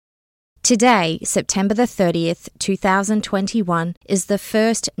Today, September the 30th, 2021, is the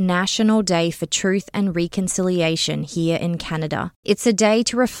first National Day for Truth and Reconciliation here in Canada. It's a day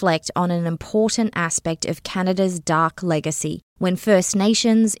to reflect on an important aspect of Canada's dark legacy, when First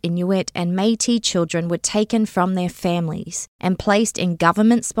Nations, Inuit and Métis children were taken from their families and placed in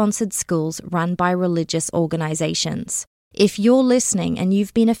government-sponsored schools run by religious organisations. If you're listening and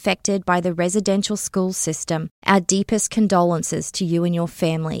you've been affected by the residential school system, our deepest condolences to you and your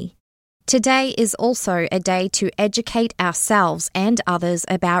family. Today is also a day to educate ourselves and others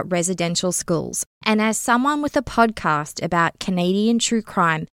about residential schools. And as someone with a podcast about Canadian true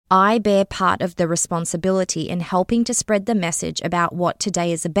crime, I bear part of the responsibility in helping to spread the message about what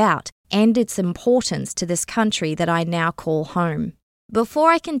today is about and its importance to this country that I now call home.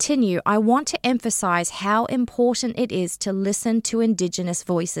 Before I continue, I want to emphasize how important it is to listen to Indigenous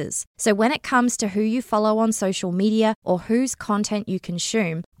voices. So when it comes to who you follow on social media or whose content you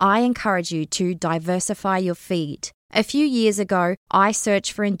consume, I encourage you to diversify your feed. A few years ago, I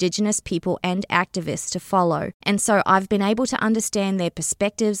searched for Indigenous people and activists to follow, and so I've been able to understand their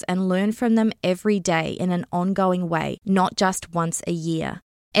perspectives and learn from them every day in an ongoing way, not just once a year.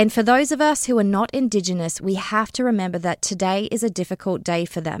 And for those of us who are not Indigenous, we have to remember that today is a difficult day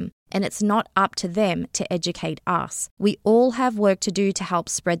for them, and it's not up to them to educate us. We all have work to do to help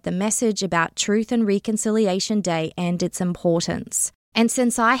spread the message about Truth and Reconciliation Day and its importance. And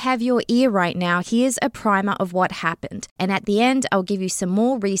since I have your ear right now, here's a primer of what happened. And at the end, I'll give you some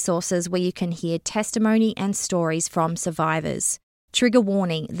more resources where you can hear testimony and stories from survivors. Trigger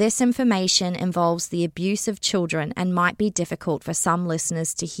warning, this information involves the abuse of children and might be difficult for some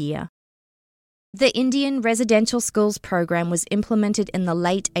listeners to hear. The Indian Residential Schools program was implemented in the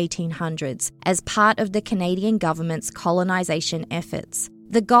late 1800s as part of the Canadian government's colonisation efforts.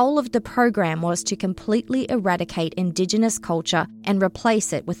 The goal of the program was to completely eradicate Indigenous culture and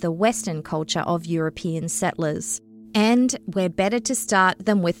replace it with the Western culture of European settlers. And where better to start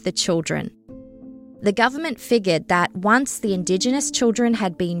than with the children? The government figured that once the Indigenous children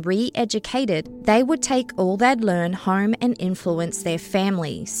had been re-educated, they would take all they'd learned home and influence their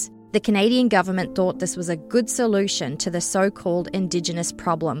families. The Canadian government thought this was a good solution to the so-called Indigenous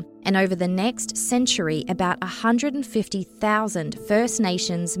problem, and over the next century, about 150,000 First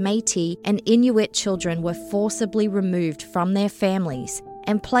Nations, Métis, and Inuit children were forcibly removed from their families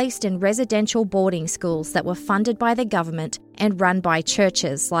and placed in residential boarding schools that were funded by the government and run by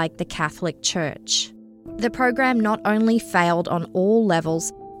churches like the Catholic Church. The program not only failed on all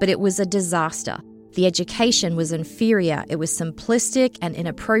levels, but it was a disaster. The education was inferior, it was simplistic and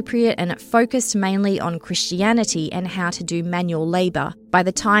inappropriate, and it focused mainly on Christianity and how to do manual labour. By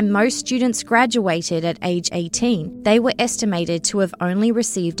the time most students graduated at age 18, they were estimated to have only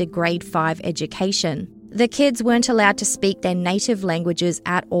received a grade 5 education. The kids weren't allowed to speak their native languages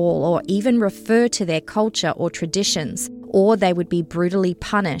at all or even refer to their culture or traditions, or they would be brutally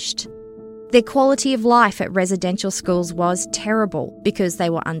punished. Their quality of life at residential schools was terrible because they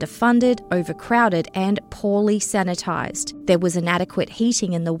were underfunded, overcrowded, and poorly sanitised. There was inadequate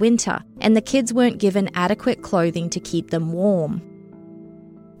heating in the winter, and the kids weren't given adequate clothing to keep them warm.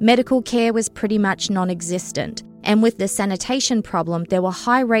 Medical care was pretty much non-existent. And with the sanitation problem, there were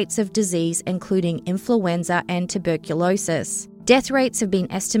high rates of disease, including influenza and tuberculosis. Death rates have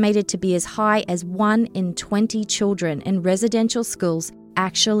been estimated to be as high as 1 in 20 children in residential schools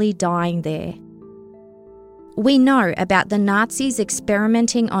actually dying there. We know about the Nazis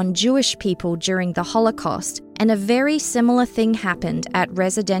experimenting on Jewish people during the Holocaust, and a very similar thing happened at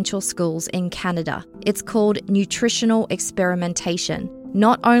residential schools in Canada. It's called nutritional experimentation.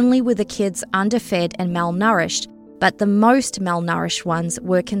 Not only were the kids underfed and malnourished, but the most malnourished ones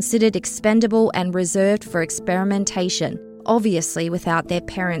were considered expendable and reserved for experimentation, obviously without their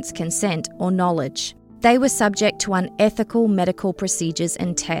parents' consent or knowledge. They were subject to unethical medical procedures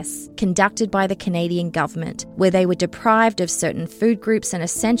and tests conducted by the Canadian government, where they were deprived of certain food groups and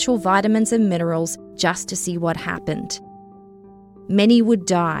essential vitamins and minerals just to see what happened. Many would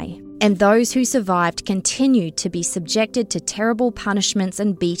die, and those who survived continued to be subjected to terrible punishments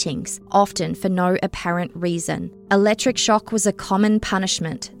and beatings, often for no apparent reason. Electric shock was a common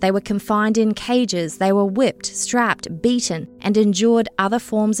punishment. They were confined in cages, they were whipped, strapped, beaten, and endured other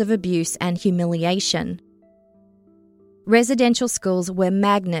forms of abuse and humiliation. Residential schools were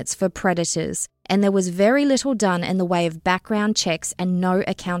magnets for predators, and there was very little done in the way of background checks and no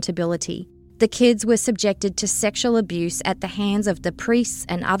accountability. The kids were subjected to sexual abuse at the hands of the priests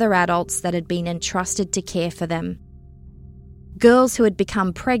and other adults that had been entrusted to care for them. Girls who had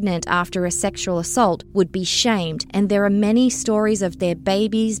become pregnant after a sexual assault would be shamed, and there are many stories of their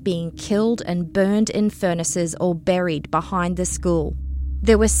babies being killed and burned in furnaces or buried behind the school.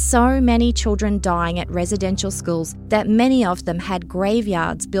 There were so many children dying at residential schools that many of them had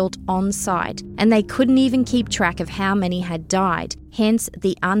graveyards built on site, and they couldn't even keep track of how many had died, hence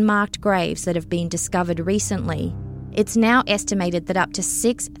the unmarked graves that have been discovered recently. It's now estimated that up to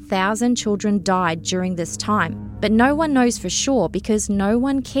 6,000 children died during this time, but no one knows for sure because no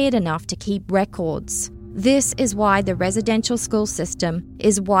one cared enough to keep records. This is why the residential school system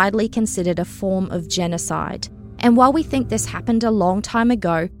is widely considered a form of genocide. And while we think this happened a long time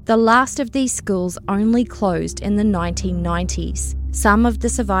ago, the last of these schools only closed in the 1990s. Some of the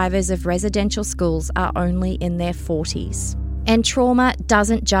survivors of residential schools are only in their 40s. And trauma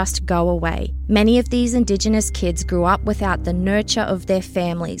doesn't just go away. Many of these Indigenous kids grew up without the nurture of their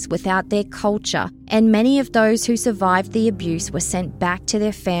families, without their culture, and many of those who survived the abuse were sent back to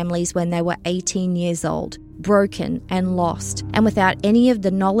their families when they were 18 years old, broken and lost, and without any of the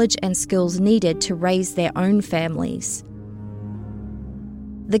knowledge and skills needed to raise their own families.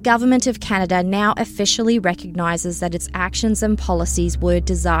 The Government of Canada now officially recognises that its actions and policies were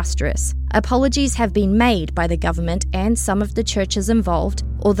disastrous. Apologies have been made by the government and some of the churches involved,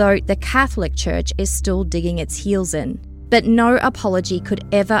 although the Catholic Church is still digging its heels in. But no apology could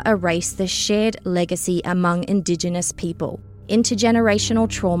ever erase the shared legacy among Indigenous people. Intergenerational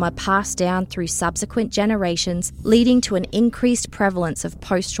trauma passed down through subsequent generations, leading to an increased prevalence of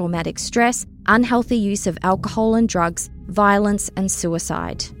post-traumatic stress, unhealthy use of alcohol and drugs, violence and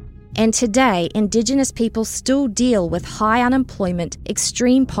suicide. And today, Indigenous people still deal with high unemployment,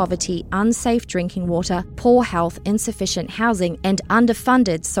 extreme poverty, unsafe drinking water, poor health, insufficient housing, and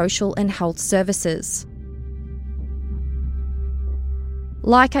underfunded social and health services.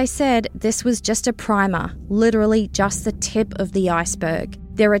 Like I said, this was just a primer, literally just the tip of the iceberg.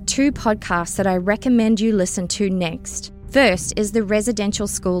 There are 2 podcasts that I recommend you listen to next. First is the Residential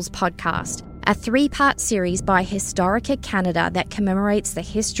Schools podcast, a 3-part series by Historica Canada that commemorates the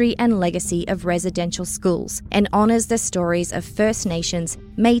history and legacy of residential schools and honours the stories of First Nations,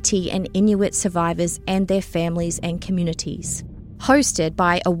 Métis and Inuit survivors and their families and communities. Hosted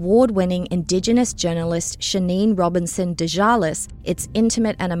by award-winning Indigenous journalist Shaneen Robinson Dejalis, it's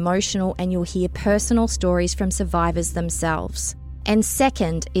intimate and emotional, and you'll hear personal stories from survivors themselves. And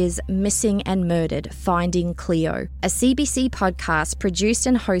second is Missing and Murdered, Finding Cleo, a CBC podcast produced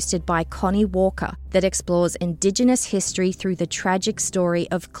and hosted by Connie Walker that explores Indigenous history through the tragic story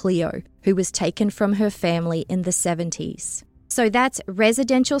of Cleo, who was taken from her family in the 70s. So that's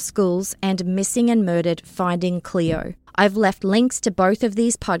Residential Schools and Missing and Murdered, Finding Cleo. I've left links to both of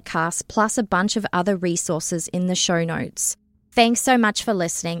these podcasts plus a bunch of other resources in the show notes. Thanks so much for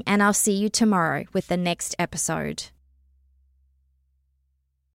listening, and I'll see you tomorrow with the next episode.